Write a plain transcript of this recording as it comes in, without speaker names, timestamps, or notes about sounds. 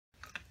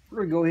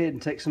We're going to go ahead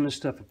and take some of this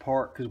stuff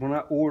apart, because when I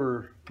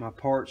order my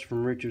parts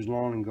from Richard's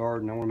Lawn and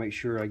Garden, I want to make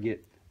sure I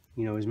get,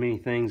 you know, as many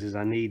things as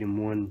I need in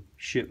one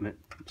shipment.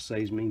 It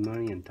saves me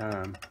money and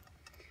time.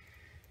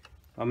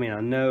 I mean, I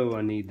know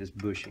I need this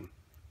bushing,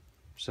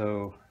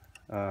 so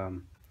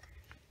go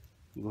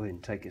ahead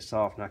and take this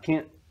off. Now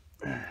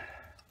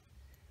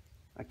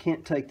I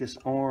can't take this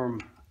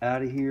arm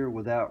out of here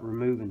without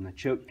removing the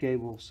choke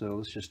cable, so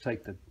let's just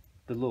take the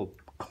little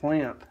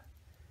clamp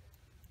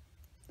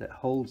that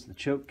holds the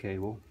choke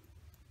cable,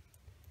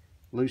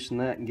 loosen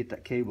that and get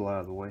that cable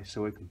out of the way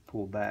so it can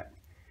pull back.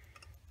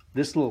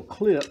 This little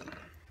clip,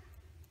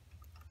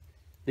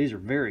 these are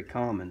very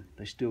common.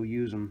 They still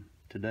use them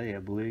today, I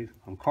believe,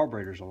 on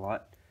carburetors a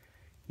lot.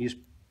 You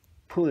just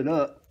pull it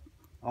up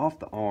off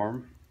the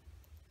arm,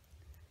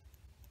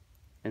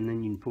 and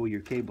then you can pull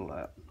your cable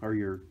out, or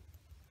your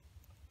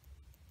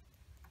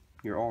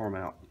arm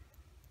out.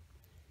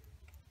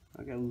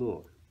 I got a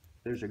look.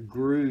 There's a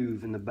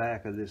groove in the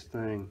back of this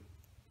thing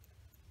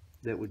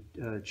that would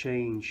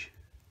change.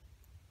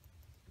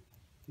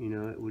 You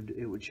know,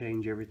 it would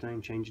change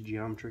everything, change the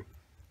geometry.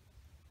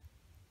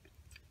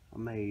 I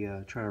may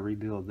try to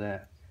rebuild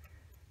that.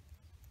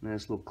 Now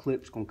this little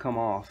clip's gonna come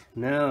off.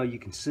 Now you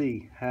can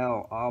see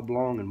how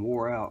oblong and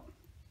wore out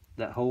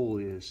that hole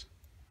is.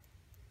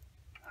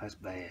 That's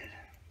bad.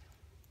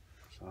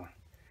 So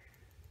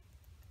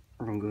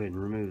we're gonna go ahead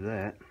and remove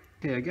that.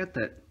 Okay, I got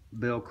that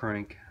bell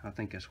crank. I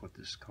think that's what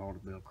this is called, a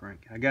bell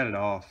crank. I got it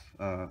off.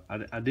 I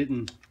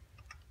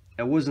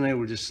wasn't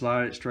able to just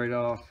slide it straight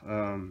off.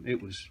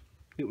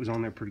 It was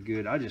on there pretty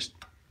good. I just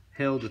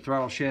held the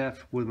throttle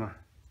shaft with my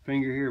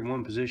finger here in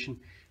one position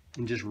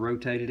and just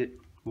rotated it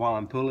while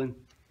I'm pulling,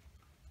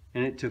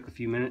 and it took a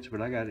few minutes,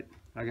 but I got it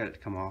to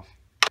come off.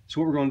 So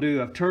what we're going to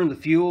do, I've turned the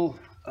fuel,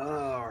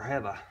 or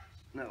have I?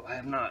 No, I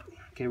have not.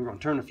 Okay, we're going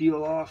to turn the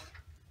fuel off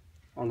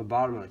on the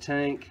bottom of the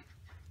tank.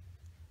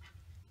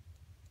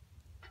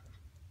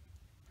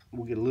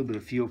 We'll get a little bit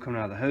of fuel coming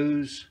out of the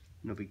hose,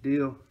 no big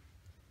deal.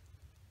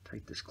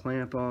 Take this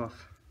clamp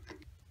off.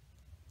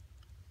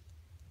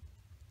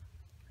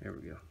 There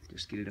we go.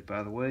 Just get it up out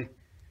of the way.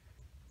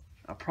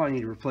 I'll probably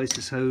need to replace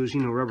this hose.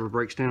 You know, rubber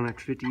breaks down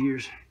after 50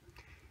 years.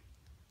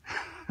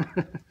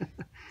 A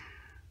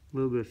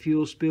little bit of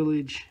fuel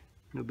spillage,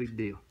 no big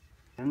deal.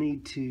 I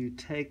need to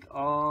take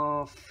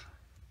off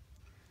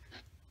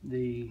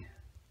the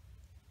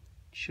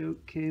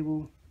choke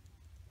cable.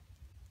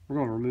 We're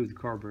going to remove the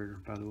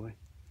carburetor, by the way.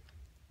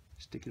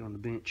 Stick it on the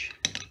bench.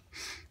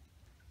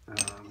 I'm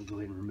going to go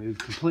ahead and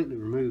completely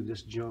remove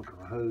this junk of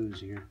a hose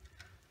here.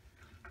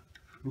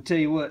 Let me tell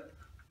you what,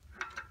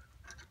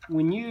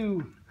 when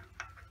you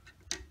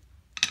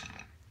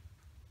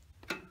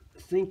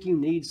think you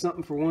need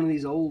something for one of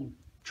these old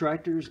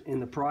tractors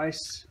and the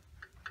price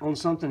on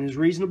something is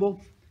reasonable,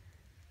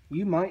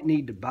 you might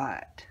need to buy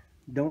it.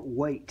 Don't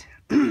wait.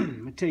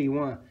 Let me tell you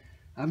why.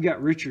 I've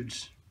got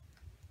Richard's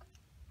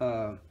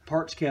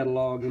parts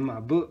catalog in my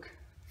book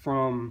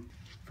from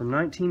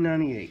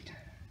 1998.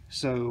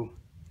 So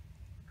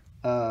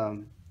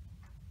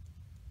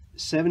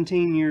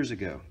 17 years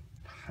ago.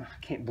 I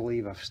can't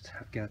believe I've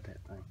got that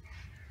thing.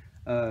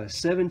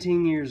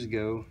 17 years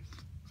ago,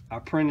 I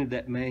printed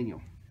that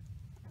manual.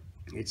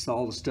 It's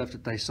all the stuff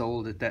that they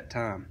sold at that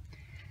time.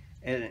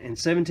 And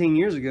 17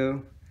 years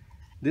ago,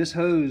 this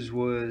hose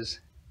was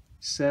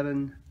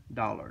 $7.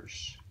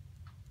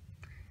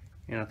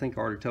 And I think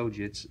I already told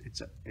you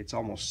it's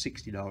almost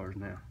 $60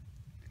 now.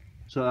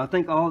 So I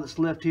think all that's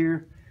left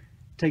here,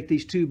 take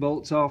these two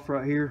bolts off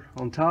right here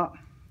on top,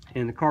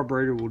 and the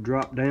carburetor will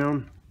drop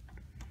down.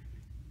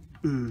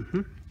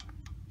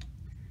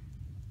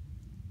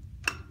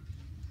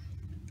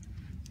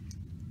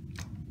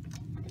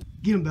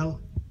 Get him, Bella.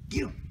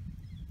 Get him.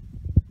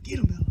 Get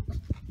him, Bella.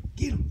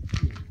 Get him.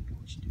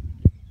 What you doing?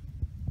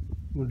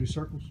 You want to do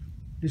circles?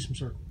 Do some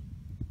circles.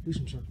 Do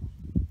some circles.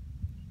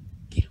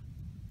 Get him.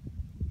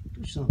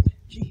 Do something.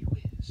 Gee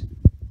whiz.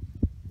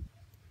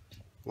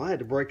 Well, I had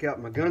to break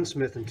out my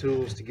gunsmithing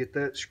tools to get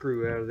that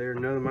screw out of there.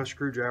 None of my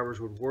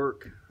screwdrivers would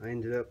work. I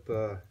ended up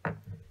a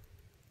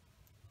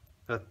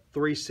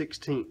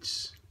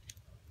 3/16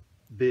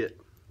 bit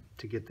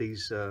to get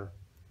these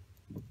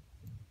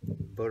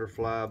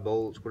butterfly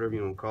bolts, whatever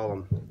you want to call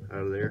them,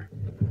 out of there.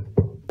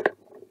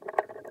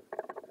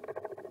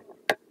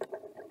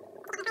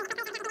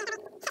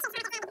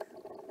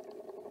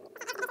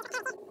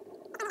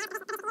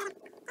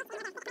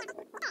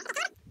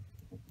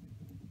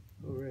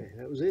 Alright,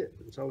 that was it.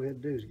 That's all we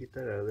had to do is get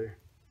that out of there.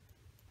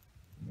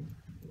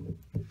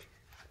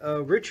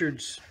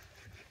 Richard's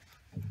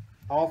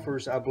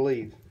offers, I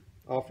believe,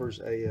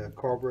 a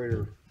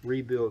carburetor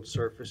rebuild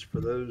service for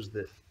those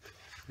that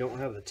don't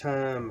have the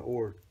time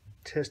or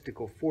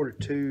testicle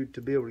fortitude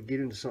to be able to get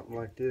into something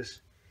like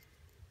this.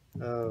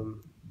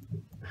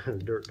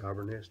 Dirt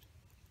dauber nest.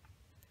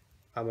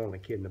 I'm only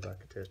kidding about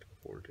the testicle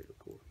fortitude, of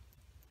course.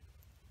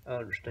 I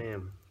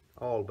understand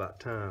all about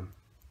time.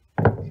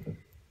 If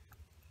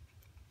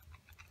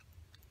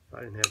I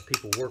didn't have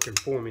people working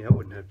for me, I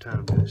wouldn't have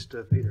time for this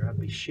stuff either. I'd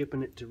be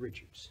shipping it to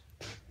Richard's.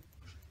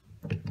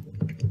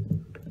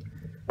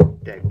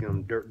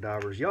 Dadgum dirt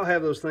daubers. Y'all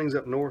have those things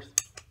up north?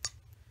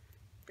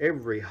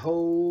 Every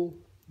hole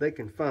they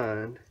can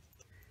find,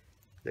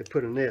 they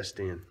put a nest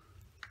in.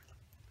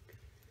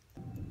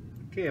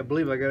 Okay, I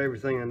believe I got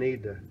everything I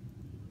need to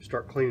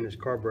start cleaning this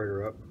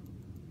carburetor up.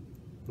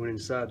 Went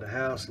inside the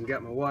house and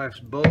got my wife's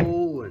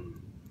bowl and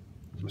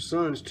my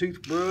son's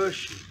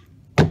toothbrush,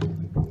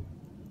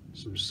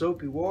 some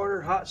soapy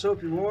water, hot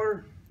soapy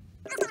water.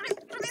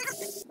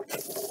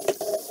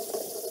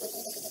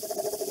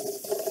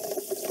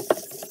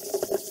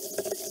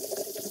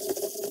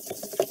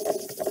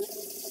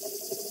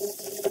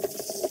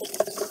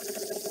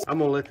 I'm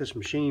gonna let this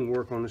machine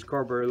work on this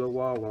carburetor a little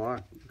while I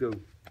go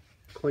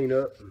clean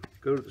up and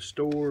go to the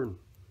store and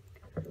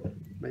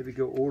maybe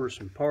go order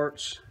some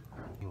parts.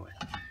 Anyway,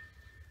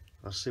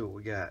 let's see what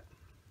we got.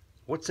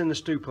 What's in the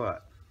stew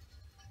pot?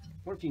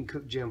 What if you can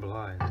cook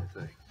jambalaya in that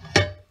thing?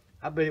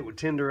 I bet it would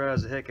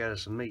tenderize the heck out of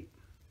some meat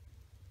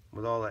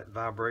with all that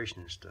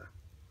vibration and stuff.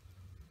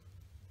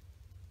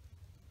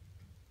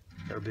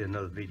 That'll be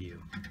another video.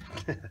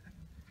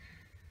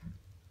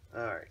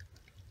 Alright.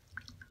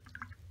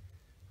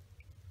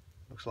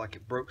 Looks like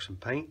it broke some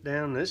paint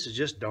down. This is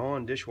just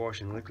Dawn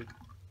dishwashing liquid.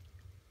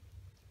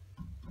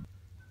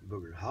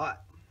 Booger's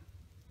hot.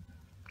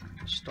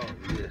 Let's start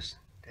with this.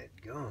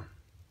 Dadgum.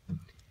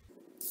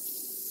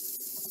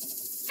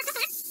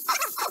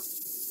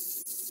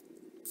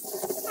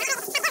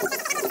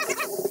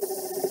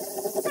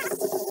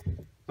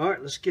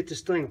 Alright, let's get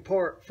this thing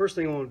apart. First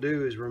thing I want to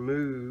do is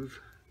remove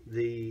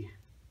the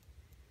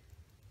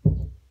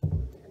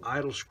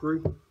idle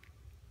screw.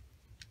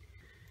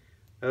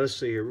 Now let's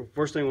see here.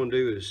 First thing I want to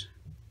do is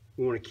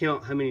we want to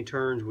count how many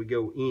turns we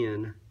go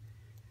in,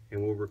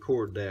 and we'll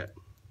record that.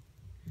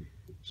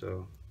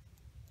 So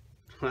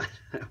that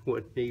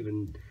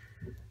wasn't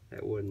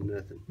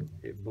nothing.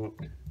 It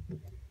bumped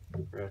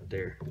right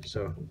there.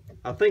 So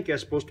I think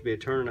that's supposed to be a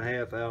turn and a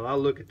half out. I'll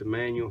look at the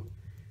manual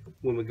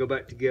when we go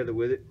back together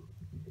with it.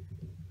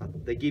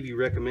 They give you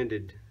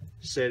recommended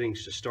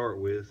settings to start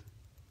with,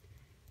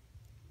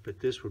 but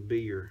this would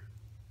be your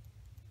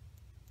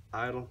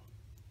idle.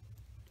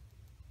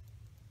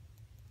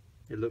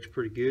 It looks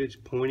pretty good. It's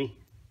pointy.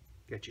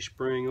 Got your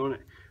spring on it.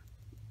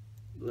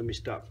 Let me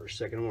stop for a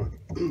second.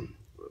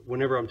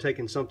 Whenever I'm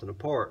taking something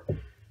apart,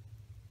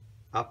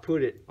 I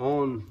put it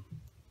on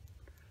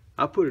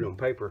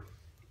paper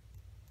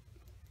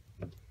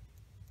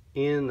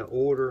in the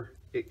order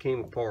it came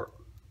apart.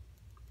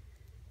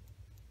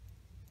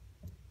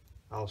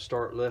 I'll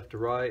start left to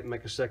right,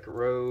 make a second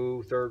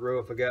row, third row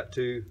if I got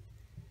to,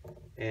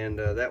 and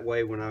that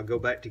way when I go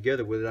back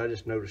together with it, I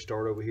just know to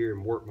start over here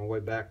and work my way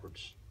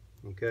backwards.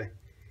 Okay.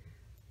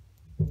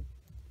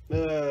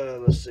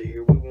 Let's see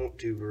here. We want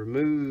to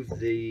remove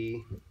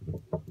the.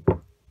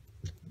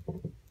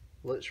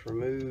 Let's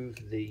remove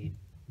the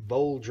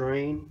bowl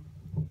drain.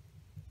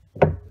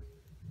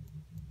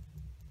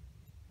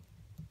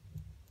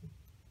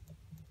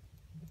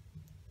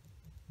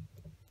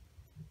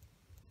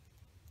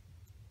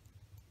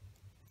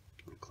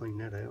 Clean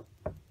that out.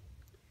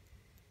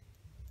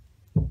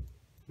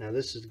 Now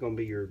this is going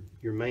to be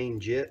your main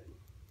jet.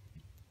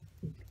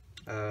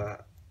 I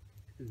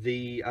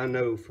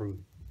know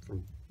from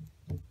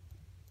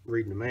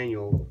reading the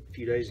manual a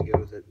few days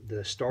ago that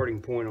the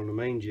starting point on the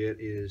main jet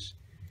is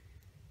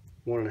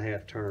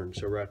 1.5 turns.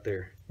 So right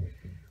there.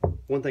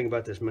 One thing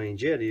about this main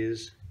jet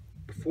is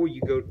before you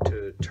go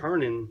to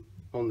turning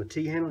on the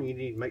T-handle, you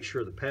need to make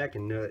sure the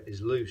packing nut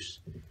is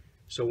loose.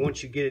 So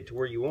once you get it to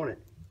where you want it,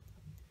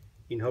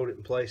 you can hold it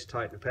in place,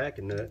 tighten the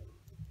packing nut,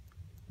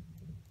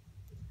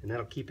 and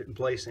that'll keep it in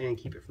place and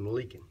keep it from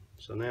leaking.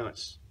 So now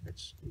it's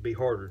be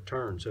harder to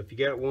turn. So if you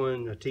got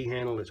a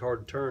T-handle that's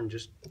hard to turn,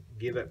 just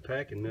give that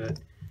packing nut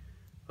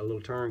a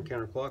little turn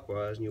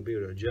counterclockwise and you'll be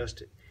able to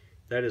adjust it.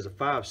 That is a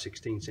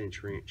 5/16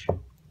 inch wrench.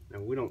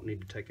 Now we don't need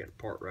to take that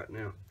apart right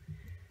now.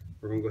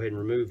 We're going to go ahead and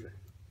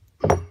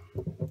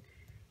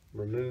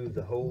remove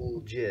the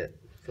whole jet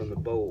from the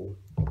bowl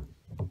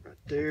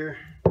right there.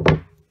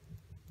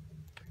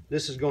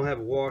 This is going to have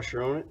a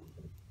washer on it.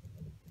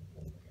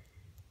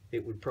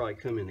 It would probably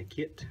come in a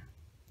kit.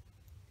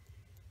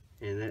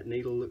 And that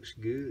needle looks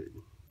good.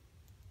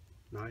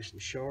 Nice and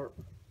sharp.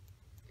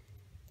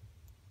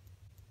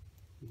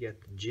 You got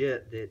the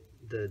jet.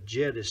 The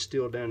jet is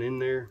still down in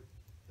there.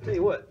 Tell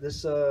you what,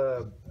 this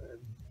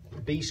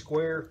B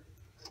square,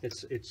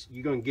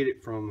 you're going to get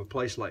it from a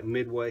place like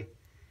Midway.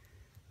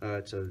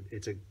 It's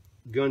a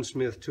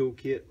gunsmith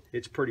toolkit.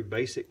 It's pretty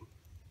basic.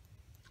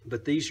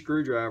 But these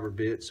screwdriver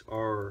bits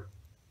are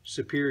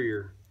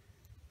superior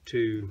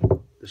to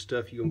the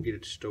stuff you're going to get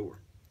at the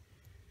store.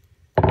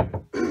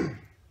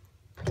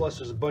 Plus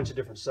there's a bunch of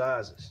different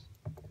sizes.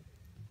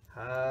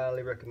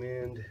 Highly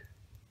recommend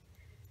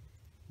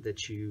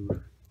that you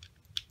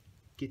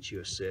get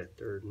you a set.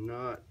 They're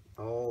not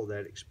all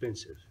that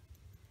expensive,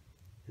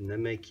 and they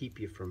may keep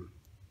you from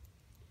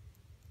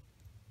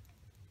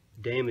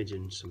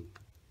damaging some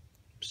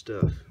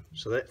stuff.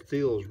 So that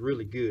feels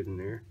really good in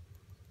there.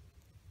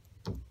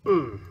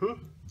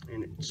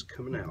 And it's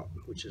coming out,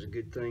 which is a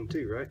good thing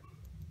too, right?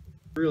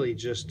 Really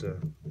just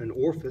an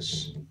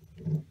orifice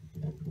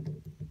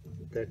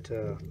that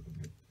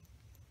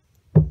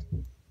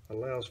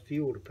allows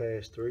fuel to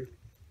pass through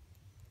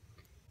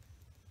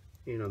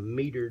in a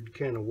metered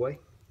kind of way.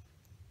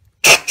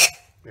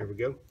 There we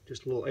go.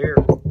 Just a little air.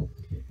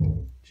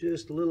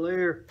 Just a little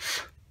air.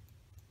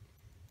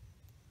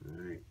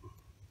 Alright.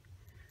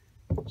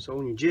 So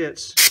on your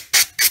jets,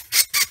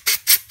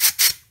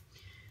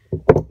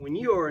 when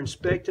you are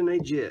inspecting a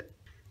jet,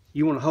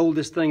 you want to hold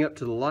this thing up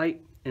to the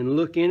light and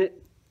look in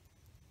it.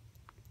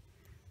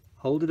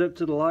 Hold it up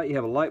to the light. You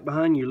have a light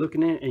behind you, you're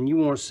looking at it, and you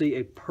want to see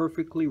a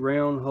perfectly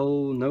round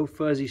hole, no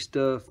fuzzy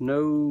stuff,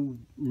 no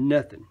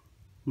nothing.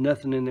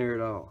 Nothing in there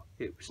at all.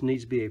 It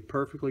needs to be a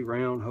perfectly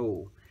round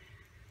hole.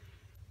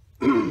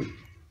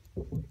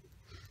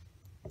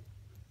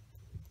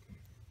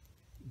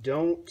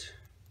 Don't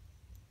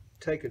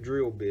take a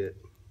drill bit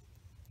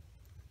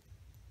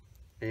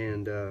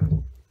and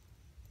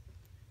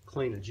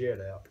clean a jet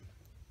out.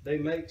 They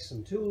make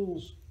some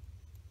tools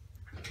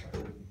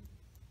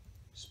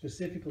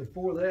specifically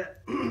for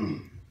that.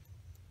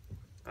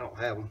 I don't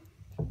have them.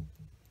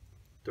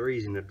 They're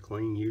easy enough to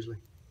clean usually.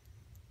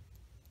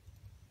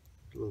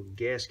 A little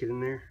gasket in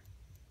there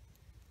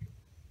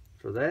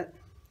for that.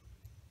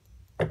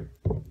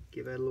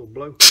 Give that a little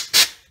blow.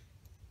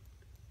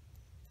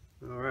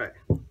 Alright.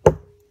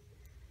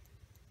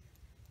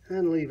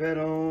 And leave that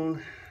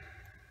on.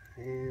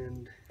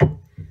 And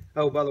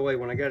oh, by the way,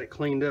 when I got it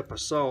cleaned up, I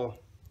saw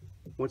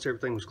once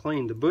everything was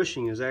cleaned, the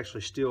bushing is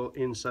actually still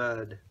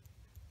inside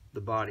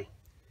the body.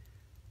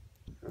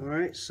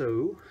 Alright,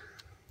 so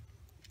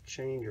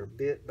change our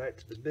bit back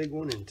to the big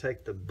one and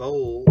take the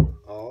bowl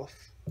off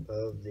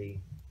of the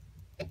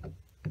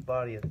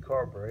body of the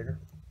carburetor.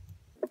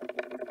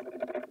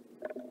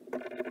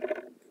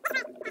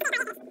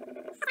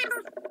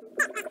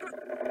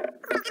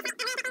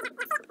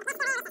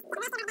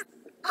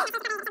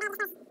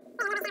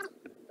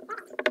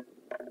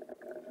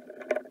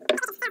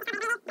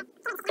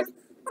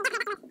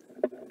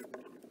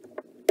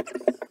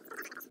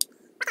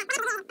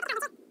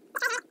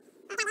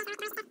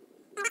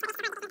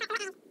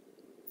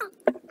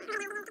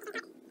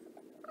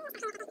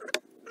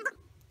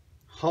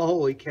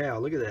 Holy cow,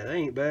 look at that. That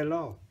ain't bad at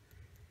all.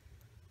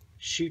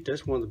 Shoot,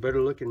 that's one of the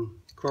better looking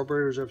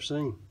carburetors I've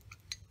seen.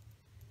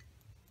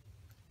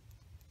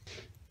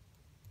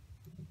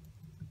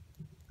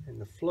 And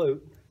the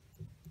float,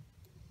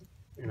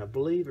 and I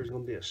believe there's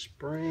going to be a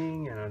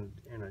spring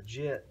and a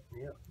jet.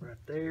 Yep, right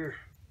there.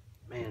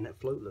 Man,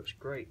 that float looks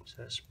great.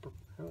 So that's,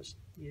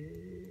 yeah,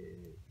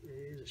 it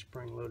is a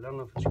spring load. I don't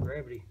know if it's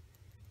gravity.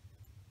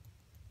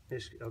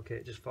 Okay,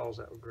 it just falls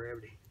out with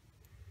gravity.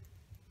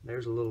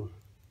 There's a little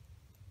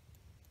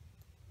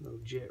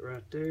jet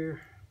right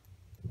there.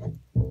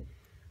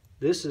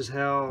 This is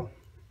how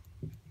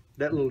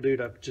that little dude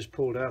I just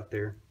pulled out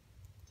there.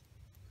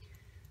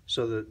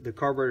 So the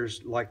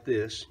carburetor's like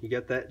this. You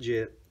got that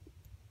jet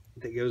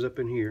that goes up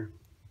in here.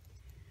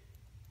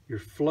 Your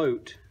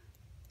float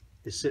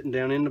is sitting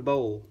down in the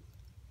bowl,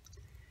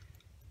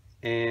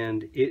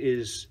 and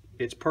its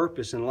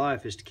purpose in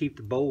life is to keep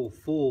the bowl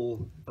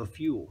full of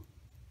fuel.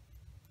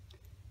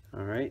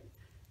 All right.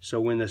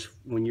 So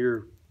when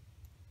you're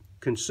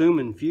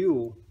consuming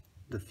fuel,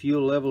 the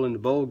fuel level in the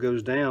bowl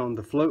goes down,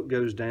 the float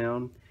goes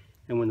down,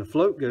 and when the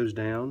float goes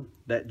down,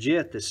 that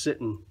jet that's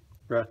sitting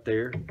right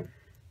there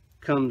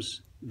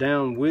comes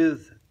down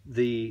with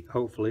the,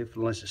 hopefully,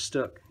 unless it's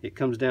stuck, it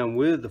comes down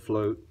with the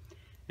float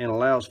and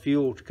allows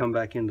fuel to come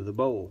back into the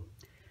bowl.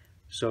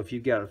 So if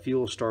you've got a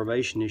fuel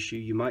starvation issue,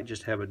 you might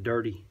just have a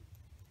dirty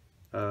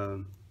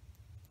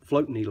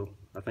float needle,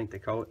 I think they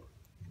call it.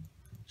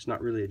 It's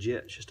not really a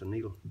jet, it's just a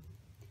needle.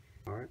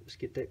 Alright, let's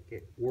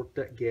work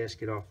that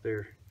gasket off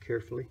there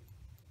carefully,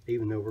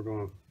 even though we're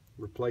going to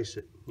replace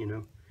it, you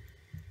know.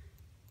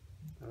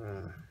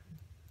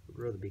 I'd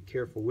rather be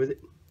careful with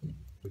it. There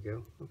we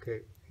go.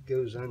 Okay, it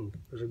goes on.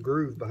 There's a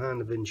groove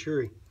behind the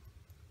venturi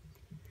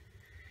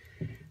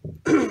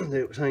that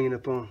it was hanging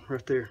up on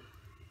right there.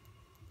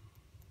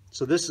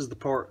 So this is the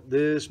part,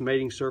 this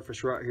mating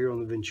surface right here on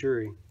the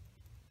venturi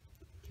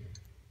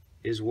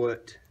is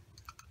what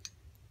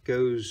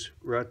goes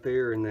right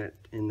there in that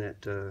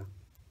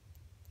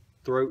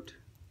throat,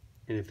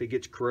 and if it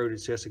gets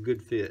corroded, so that's a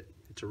good fit.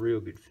 It's a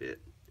real good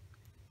fit.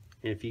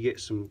 And if you get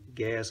some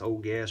gas,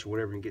 old gas or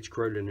whatever, and it gets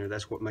corroded in there,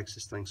 that's what makes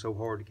this thing so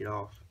hard to get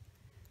off.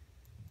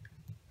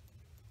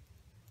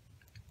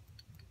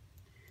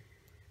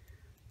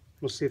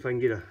 Let's see if I can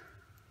get a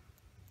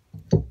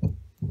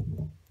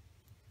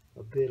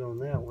bit on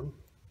that one.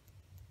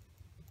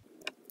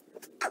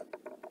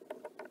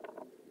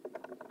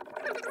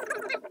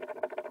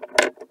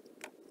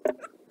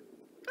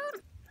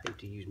 Hate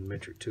to use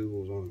metric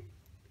tools on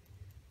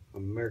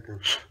American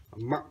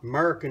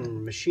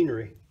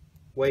machinery.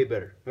 Way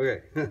better.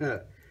 Okay.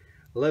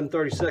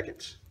 11:30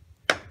 seconds.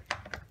 I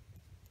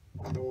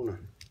don't want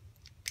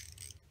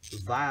to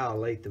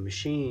violate the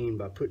machine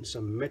by putting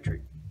some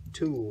metric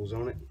tools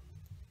on it.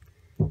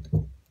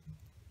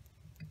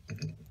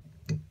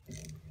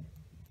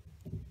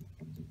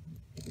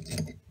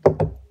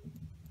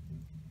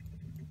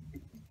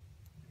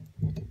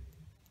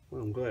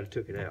 Well, I'm glad I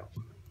took it out.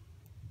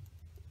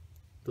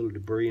 Little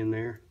debris in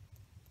there.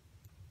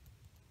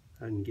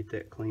 I can get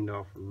that cleaned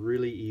off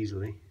really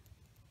easily.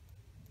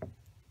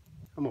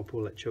 I'm gonna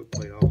pull that choke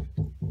plate off.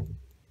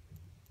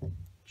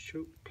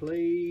 Choke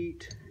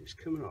plate is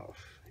coming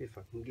off if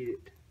I can get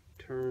it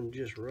turned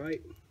just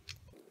right.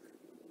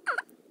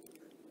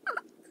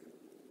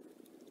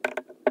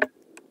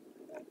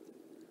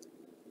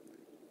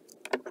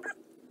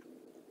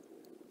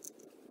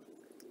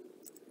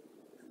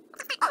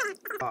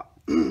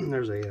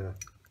 There's a,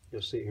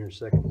 you'll see it here in a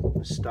second,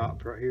 a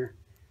stop right here.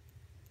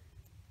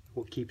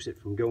 What keeps it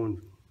from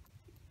going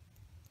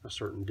a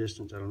certain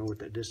distance, I don't know what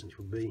that distance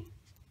would be.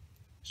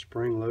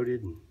 Spring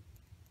loaded, and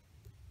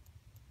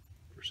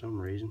for some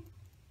reason.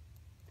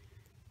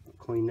 I'll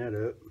clean that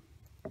up.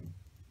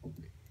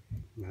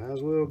 Might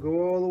as well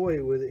go all the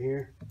way with it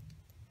here.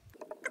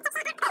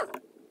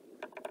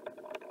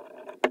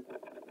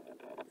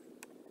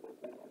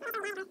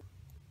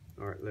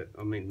 Alright,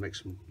 I mean make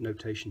some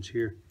notations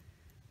here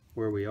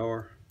where we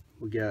are.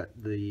 We got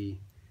the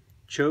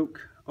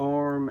choke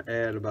arm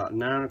at about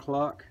 9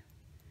 o'clock.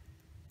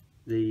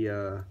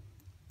 The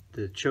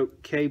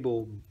choke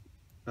cable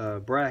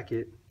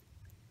bracket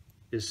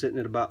is sitting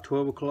at about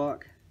 12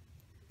 o'clock.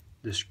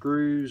 The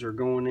screws are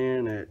going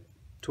in at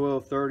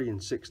 12:30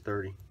 and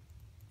 6:30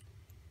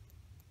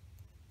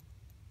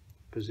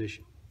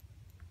 position,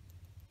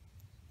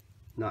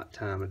 not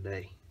time of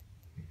day.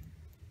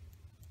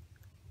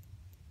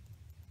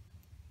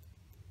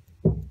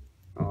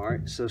 All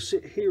right, so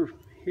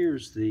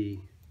here's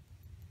the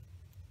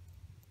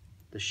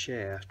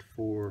shaft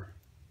for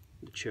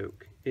the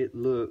choke. It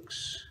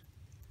looks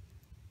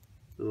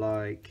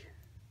like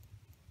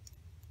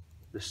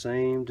the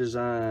same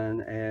design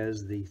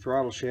as the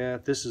throttle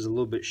shaft. This is a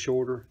little bit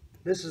shorter.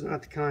 This is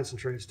not the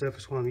concentrated stuff,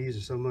 that's why I'm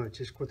using so much.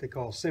 It's what they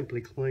call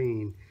Simply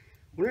Clean.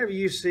 Whenever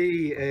you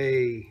see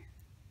a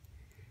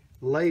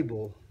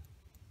label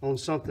on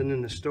something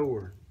in the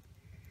store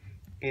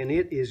and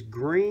it is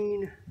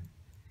green,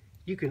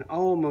 you can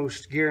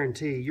almost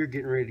guarantee you're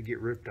getting ready to get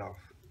ripped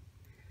off.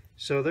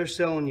 So they're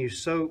selling you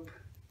soap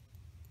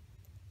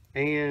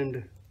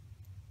and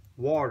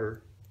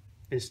water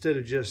instead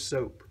of just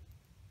soap.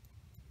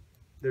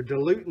 They're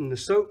diluting the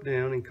soap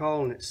down and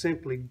calling it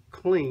Simply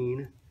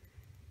Clean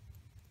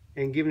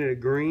and giving it a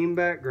green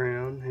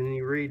background, and then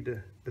you read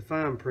the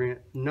fine print,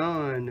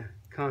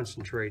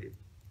 non-concentrated.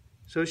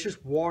 So it's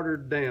just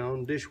watered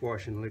down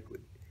dishwashing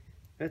liquid.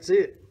 That's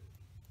it.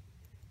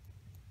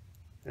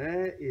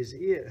 That is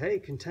it. Hey,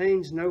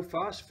 contains no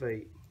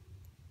phosphate.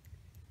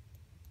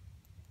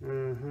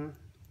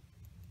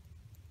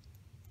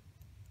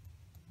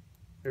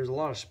 There's a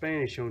lot of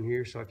Spanish on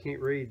here, so I can't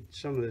read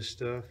some of this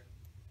stuff.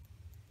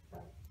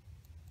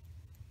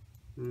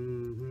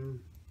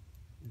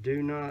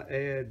 Do not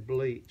add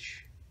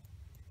bleach.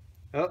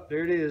 Oh,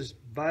 there it is.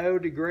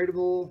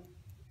 Biodegradable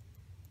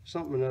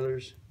something or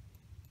others.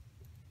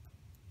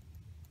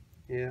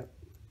 Yeah.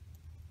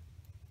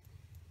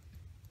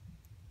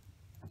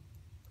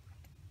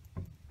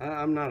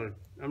 I'm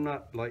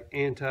not like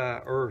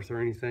anti-earth or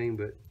anything,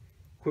 but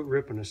quit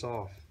ripping us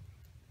off.